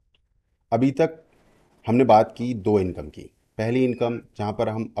अभी तक हमने बात की दो इनकम की। पहली इनकम जहाँ पर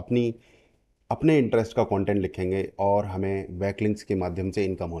हम अपने इंटरेस्ट का कंटेंट लिखेंगे और हमें बैकलिंक्स के माध्यम से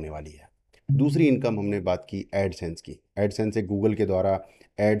इनकम होने वाली है। दूसरी इनकम हमने बात की एडसेंस की। एडसेंस एक गूगल के द्वारा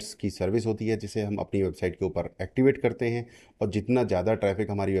एड्स की सर्विस होती है जिसे हम अपनी वेबसाइट के ऊपर एक्टिवेट करते हैं, और जितना ज़्यादा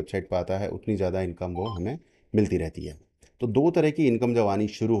ट्रैफिक हमारी वेबसाइट पर आता है उतनी ज़्यादा इनकम वो हमें मिलती रहती है। तो दो तरह की इनकम जब आनी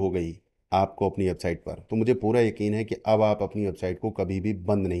शुरू हो गई आपको अपनी वेबसाइट पर, तो मुझे पूरा यकीन है कि अब आप अपनी वेबसाइट को कभी भी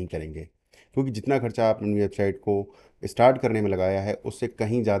बंद नहीं करेंगे, क्योंकि जितना खर्चा आपने वेबसाइट को स्टार्ट करने में लगाया है उससे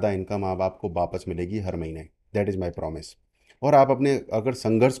कहीं ज़्यादा इनकम अब आपको वापस मिलेगी हर महीने। That is my promise. और आप अपने अगर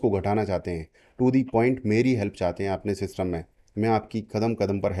संघर्ष को घटाना चाहते हैं, टू दी पॉइंट मेरी हेल्प चाहते हैं अपने सिस्टम में, मैं आपकी कदम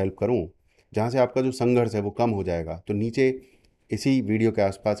कदम पर हेल्प करूं, जहां से आपका जो संघर्ष है वो कम हो जाएगा, तो नीचे इसी वीडियो के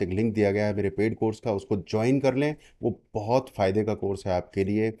आसपास एक लिंक दिया गया है मेरे पेड कोर्स का, उसको ज्वाइन कर लें। वो बहुत फ़ायदे का कोर्स है आपके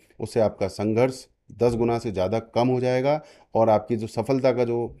लिए। उससे आपका संघर्ष 10 गुना से ज़्यादा कम हो जाएगा, और आपकी जो सफलता का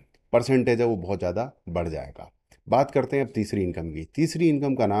जो परसेंटेज है वो बहुत ज़्यादा बढ़ जाएगा। बात करते हैं अब तीसरी इनकम की। तीसरी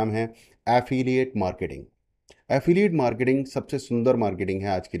इनकम का नाम है एफिलिएट मार्केटिंग। एफिलिएट मार्केटिंग सबसे सुंदर मार्केटिंग है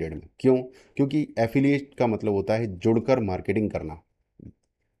आज की डेट में। क्यों? क्योंकि एफिलिएट का मतलब होता है जुड़कर मार्केटिंग करना।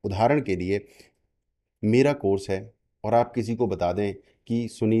 उदाहरण के लिए मेरा कोर्स है और आप किसी को बता दें कि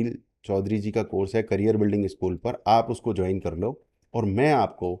सुनील चौधरी जी का कोर्स है करियर बिल्डिंग स्कूल पर, आप उसको ज्वाइन कर लो और मैं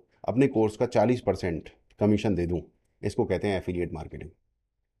आपको अपने कोर्स का 40% कमीशन दे दूं। इसको कहते हैं एफिलिएट मार्केटिंग।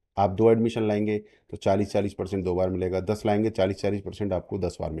 आप दो एडमिशन लाएंगे तो 40% 2 बार मिलेगा, 10 लाएंगे 40% आपको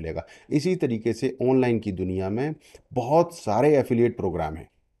 10 बार मिलेगा। इसी तरीके से ऑनलाइन की दुनिया में बहुत सारे एफिलिएट प्रोग्राम हैं।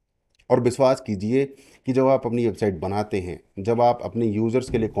 और विश्वास कीजिए कि जब आप अपनी वेबसाइट बनाते हैं, जब आप अपने यूज़र्स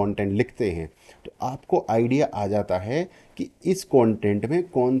के लिए कंटेंट लिखते हैं, तो आपको आइडिया आ जाता है कि इस कंटेंट में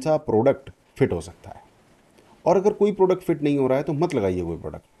कौन सा प्रोडक्ट फिट हो सकता है। और अगर कोई प्रोडक्ट फिट नहीं हो रहा है तो मत लगाइए कोई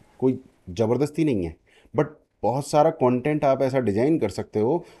प्रोडक्ट। कोई ज़बरदस्ती नहीं है, बट बहुत सारा कंटेंट आप ऐसा डिज़ाइन कर सकते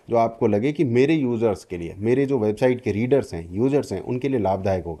हो जो आपको लगे कि मेरे यूज़र्स के लिए, मेरे जो वेबसाइट के रीडर्स हैं, यूज़र्स हैं, उनके लिए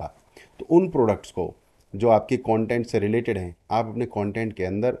लाभदायक होगा। तो उन प्रोडक्ट्स को जो आपके कंटेंट से रिलेटेड हैं आप अपने कंटेंट के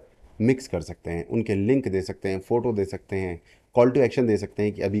अंदर मिक्स कर सकते हैं, उनके लिंक दे सकते हैं, फ़ोटो दे सकते हैं, कॉल टू एक्शन दे सकते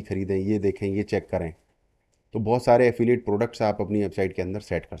हैं कि अभी ख़रीदें, ये देखें, ये चेक करें। तो बहुत सारे एफिलिएट प्रोडक्ट्स आप अपनी वेबसाइट के अंदर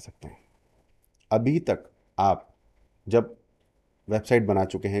सेट कर सकते हैं। अभी तक आप जब वेबसाइट बना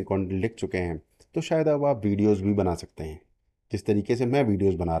चुके हैं, कंटेंट लिख चुके हैं, तो शायद अब आप वीडियोस भी बना सकते हैं। जिस तरीके से मैं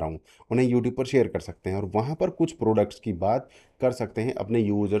वीडियोस बना रहा हूँ उन्हें यूट्यूब पर शेयर कर सकते हैं और वहाँ पर कुछ प्रोडक्ट्स की बात कर सकते हैं अपने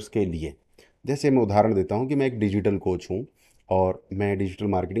यूज़र्स के लिए। जैसे मैं उदाहरण देता हूँ कि मैं एक डिजिटल कोच हूँ और मैं डिजिटल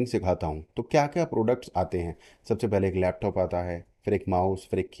मार्केटिंग सिखाता हूँ, तो क्या क्या प्रोडक्ट्स आते हैं। सबसे पहले एक लैपटॉप आता है, फिर एक माउस,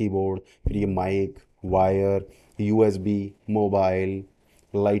 फिर एक कीबोर्ड, फिर ये mic, wire, USB, mobile,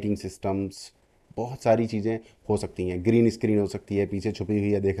 lighting systems, बहुत सारी चीज़ें हो सकती हैं। ग्रीन स्क्रीन हो सकती है, पीछे छुपी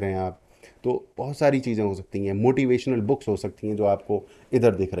हुई है, देख रहे हैं आप। तो बहुत सारी चीज़ें हो सकती हैं। मोटिवेशनल बुक्स हो सकती हैं जो आपको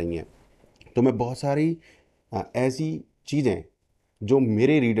इधर दिख रही हैं। तो मैं बहुत सारी ऐसी चीज़ें जो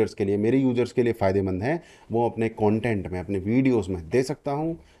मेरे रीडर्स के लिए, मेरे यूज़र्स के लिए फ़ायदेमंद हैं, वो अपने कंटेंट में, अपने वीडियोस में दे सकता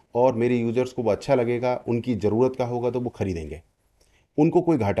हूँ। और मेरे यूज़र्स को वो अच्छा लगेगा, उनकी ज़रूरत का होगा तो वो खरीदेंगे। उनको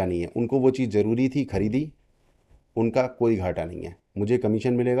कोई घाटा नहीं है, उनको वो चीज़ ज़रूरी थी, खरीदी, उनका कोई घाटा नहीं है, मुझे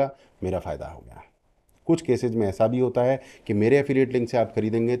कमीशन मिलेगा, मेरा फ़ायदा हो गया। कुछ केसेज में ऐसा भी होता है कि मेरे एफिलिएट लिंक से आप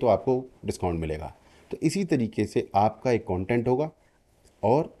खरीदेंगे तो आपको डिस्काउंट मिलेगा। तो इसी तरीके से आपका एक कंटेंट होगा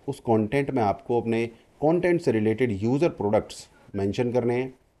और उस कंटेंट में आपको अपने कंटेंट से रिलेटेड यूज़र प्रोडक्ट्स मेंशन करने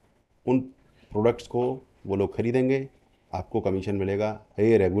हैं। उन प्रोडक्ट्स को वो लोग खरीदेंगे, आपको कमीशन मिलेगा।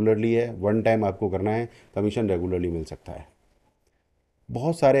 ये रेगुलरली है, वन टाइम आपको करना है, कमीशन रेगुलरली मिल सकता है।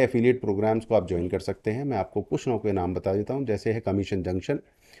 बहुत सारे एफिलिएट प्रोग्राम्स को आप ज्वाइन कर सकते हैं। मैं आपको कुछ नौ के नाम बता देता हूँ, जैसे है commission junction,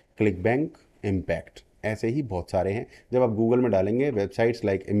 click bank, impact, ऐसे ही बहुत सारे हैं। जब आप गूगल में डालेंगे websites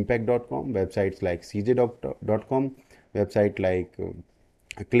like impact.com, websites like cj.com, website like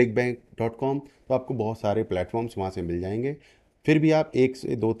clickbank.com, तो आपको बहुत सारे प्लेटफॉर्म्स वहाँ से मिल जाएंगे। फिर भी आप एक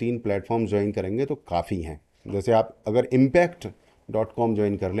से दो तीन प्लेटफॉर्म ज्वाइन करेंगे तो काफ़ी हैं। जैसे आप अगर impact.com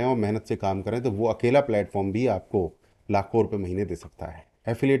ज्वाइन कर लें और मेहनत से काम करें तो वो अकेला प्लेटफॉर्म भी आपको लाखों रुपए महीने दे सकता है।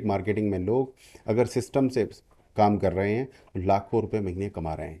 एफिलिएट मार्केटिंग में लोग अगर सिस्टम से काम कर रहे हैं तो लाखों रुपए महीने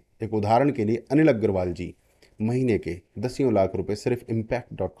कमा रहे हैं। एक उदाहरण के लिए अनिल अग्रवाल जी महीने के दसियों लाख रुपए सिर्फ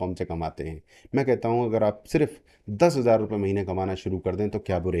impact.com से कमाते हैं। मैं कहता हूँ अगर आप सिर्फ 10,000 रुपये महीने कमाना शुरू कर दें तो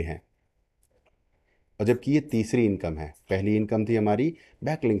क्या बुरे हैं। और जबकि ये तीसरी इनकम है। पहली इनकम थी हमारी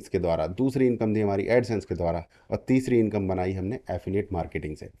बैकलिंक्स के द्वारा, दूसरी इनकम थी हमारी एडसेंस के द्वारा, और तीसरी इनकम बनाई हमने एफिलिएट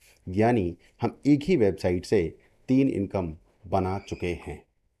मार्केटिंग से। यानी हम एक ही वेबसाइट से तीन इनकम बना चुके हैं।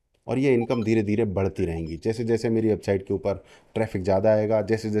 और ये इनकम धीरे धीरे बढ़ती रहेंगी। जैसे जैसे मेरी वेबसाइट के ऊपर ट्रैफिक ज़्यादा आएगा,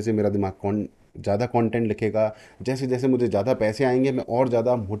 जैसे जैसे मेरा दिमाग ज़्यादा कंटेंट लिखेगा, जैसे जैसे मुझे ज़्यादा पैसे आएंगे, मैं और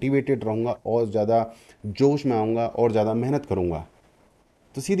ज़्यादा मोटिवेटेड रहूँगा, और ज़्यादा जोश में आऊँगा और ज़्यादा मेहनत करूँगा।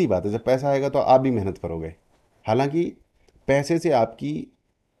 तो सीधी बात है, जब पैसा आएगा तो आप भी मेहनत करोगे। हालांकि पैसे से आपकी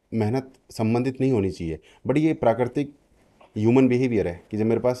मेहनत संबंधित नहीं होनी चाहिए, बट ये प्राकृतिक ह्यूमन बिहेवियर है कि जब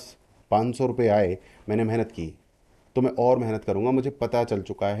मेरे पास 500 रुपये आए, मैंने मेहनत की, तो मैं और मेहनत करूँगा। मुझे पता चल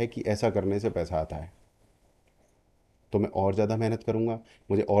चुका है कि ऐसा करने से पैसा आता है, तो मैं और ज़्यादा मेहनत करूँगा।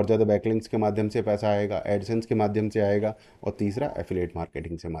 मुझे और ज़्यादा बैकलिंक्स के माध्यम से पैसा आएगा, एडसेंस के माध्यम से आएगा, और तीसरा एफिलिएट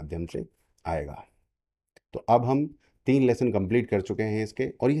मार्केटिंग से माध्यम से आएगा। तो अब हम 3 लेसन कंप्लीट कर चुके हैं इसके,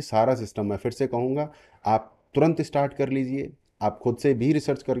 और ये सारा सिस्टम मैं फिर से कहूँगा, आप तुरंत स्टार्ट कर लीजिए। आप खुद से भी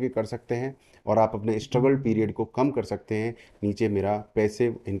रिसर्च करके कर सकते हैं, और आप अपने स्ट्रगल पीरियड को कम कर सकते हैं नीचे मेरा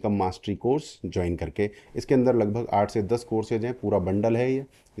passive income mastery course join करके। इसके अंदर लगभग 8 से 10 कोर्सेज हैं, पूरा बंडल है ये,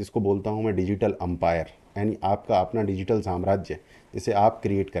 जिसको बोलता हूँ मैं डिजिटल अंपायर, यानी आपका अपना डिजिटल साम्राज्य जिसे आप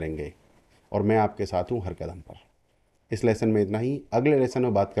क्रिएट करेंगे, और मैं आपके साथ हूँ हर कदम पर। इस लेसन में इतना ही। अगले लेसन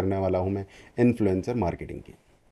में बात करने वाला हूँ मैं इन्फ्लुएंसर मार्केटिंग की।